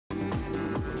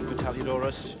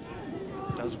Taliadoros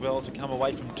does well to come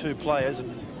away from two players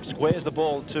and squares the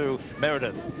ball to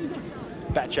Meredith.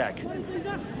 Bacak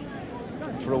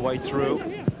for a way through.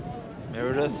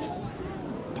 Meredith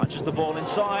punches the ball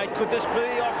inside. Could this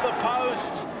be off the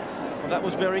post? Well, that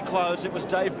was very close. It was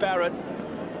Dave Barrett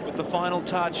with the final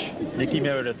touch. Nicky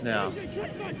Meredith now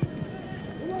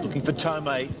looking for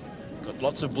Tome. Got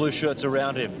lots of blue shirts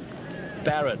around him.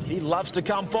 Barrett, he loves to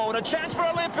come forward. A chance for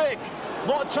Olympic.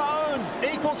 More Tone,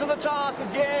 equal to the task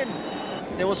again.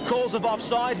 There was calls of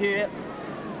offside here.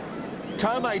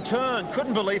 Tome turned,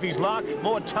 couldn't believe his luck.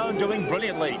 More Tone doing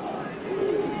brilliantly.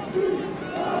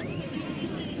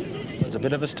 There's a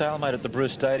bit of a stalemate at the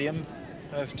Bruce Stadium.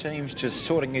 Both teams just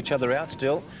sorting each other out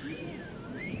still.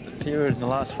 The period in the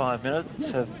last 5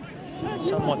 minutes have been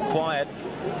somewhat quiet.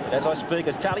 As I speak,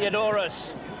 it's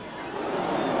Taliadoros.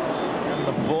 And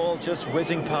the ball just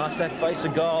whizzing past that face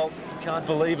of goal. You can't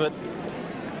believe it.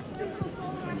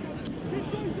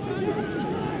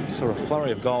 Saw a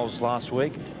flurry of goals last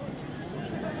week.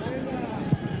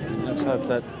 Let's hope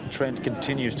that trend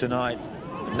continues tonight.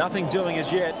 Nothing doing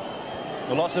as yet.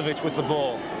 Milosevic with the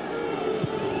ball.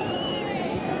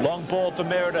 Long ball for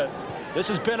Meredith. This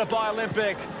is better by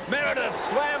Olympic. Meredith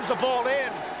slams the ball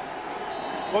in.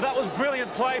 Well, that was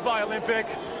brilliant play by Olympic.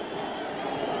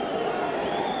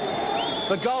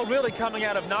 The goal really coming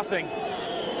out of nothing.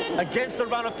 Against the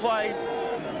run of play.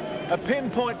 A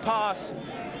pinpoint pass.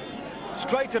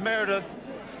 Straight to Meredith.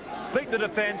 Beat the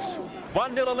defence.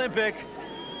 1-0 Olympic.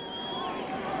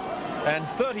 And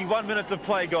 31 minutes of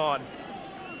play gone.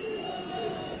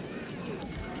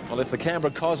 Well, if the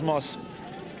Canberra Cosmos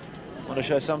want to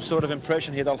show some sort of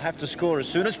impression here, they'll have to score as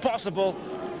soon as possible.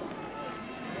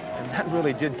 And that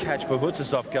really did catch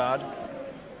Bouhoutsos off guard.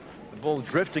 The ball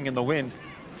drifting in the wind.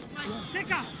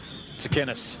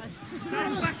 Tsekenis.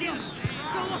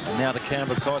 And now the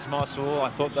Canberra Cosmos, oh, I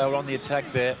thought they were on the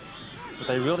attack there, but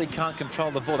they really can't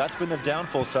control the ball. That's been the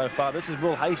downfall so far. This is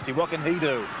Will Hasty. What can he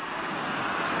do?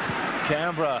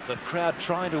 Canberra, the crowd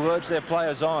trying to urge their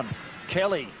players on.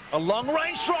 Kelly, a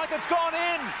long-range strike, it's gone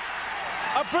in!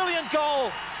 A brilliant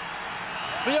goal!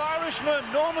 The Irishman,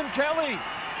 Norman Kelly.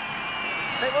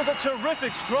 It was a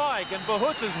terrific strike, and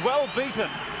Bouhoutsos well beaten.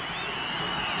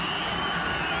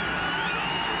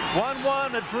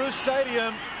 1-1 at Bruce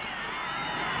Stadium.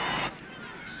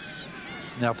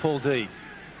 Now Paul D.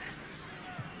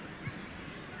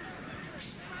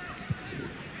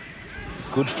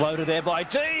 Good floater there by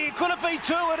D. Could it be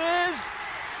two? It is.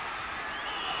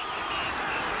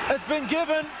 It's been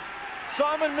given.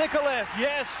 Simon Micallef,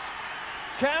 yes.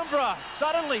 Canberra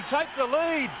suddenly take the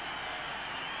lead.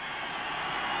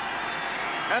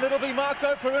 And it'll be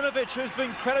Marko Perinovic who's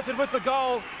been credited with the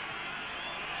goal.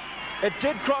 It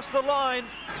did cross the line.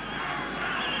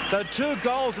 So 2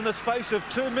 goals in the space of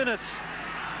 2 minutes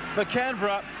for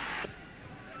Canberra.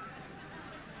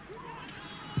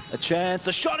 A chance,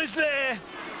 the shot is there!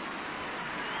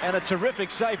 And a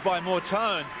terrific save by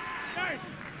Tone.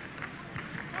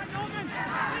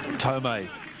 Tome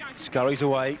scurries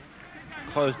away,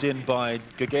 closed in by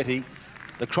Gaggetti.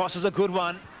 The cross is a good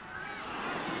one.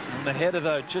 And the header,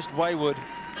 though, just wayward.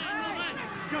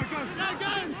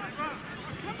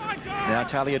 Now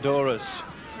Taliadoros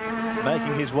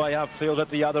making his way upfield at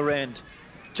the other end.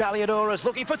 Taliadoros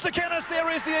looking for Tsekenis. There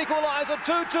is the equaliser.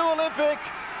 2-2 Olympic.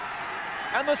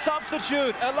 And the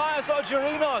substitute, Elias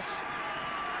Augerinos,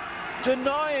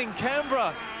 denying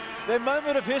Canberra their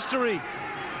moment of history.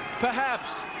 Perhaps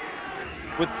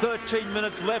with 13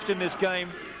 minutes left in this game.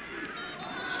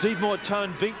 Steve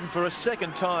Tone beaten for a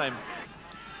second time.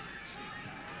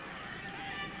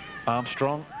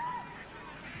 Armstrong.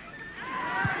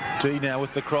 D now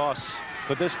with the cross.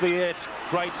 Could this be it?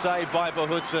 Great save by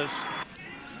Bouhoutsos.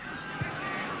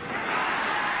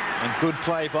 And good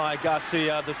play by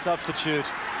Garcia, the substitute.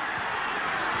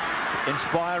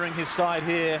 Inspiring his side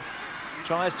here.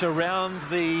 Tries to round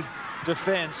the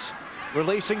defence.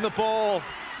 Releasing the ball.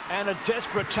 And a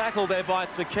desperate tackle there by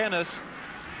Tsekenis.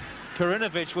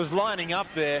 Perinovic was lining up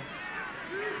there.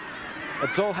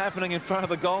 It's all happening in front of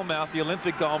the goalmouth, the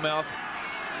Olympic goalmouth.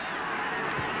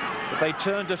 But they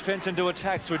turn defence into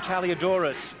attack through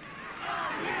Taliadoros.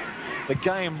 The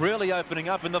game really opening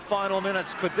up in the final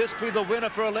minutes. Could this be the winner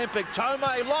for Olympic? Tome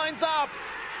lines up.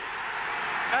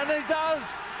 And he does.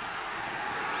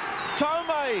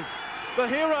 Tome, the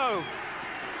hero.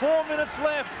 4 minutes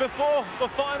left before the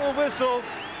final whistle.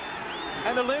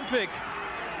 And Olympic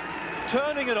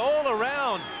turning it all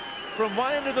around from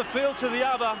one end of the field to the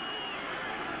other.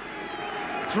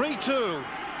 3-2.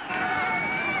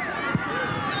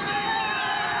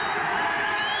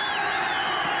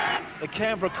 the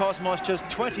Canberra Cosmos just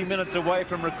 20 minutes away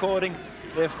from recording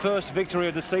their first victory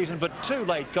of the season, but 2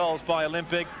 late goals by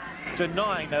Olympic,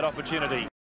 denying that opportunity.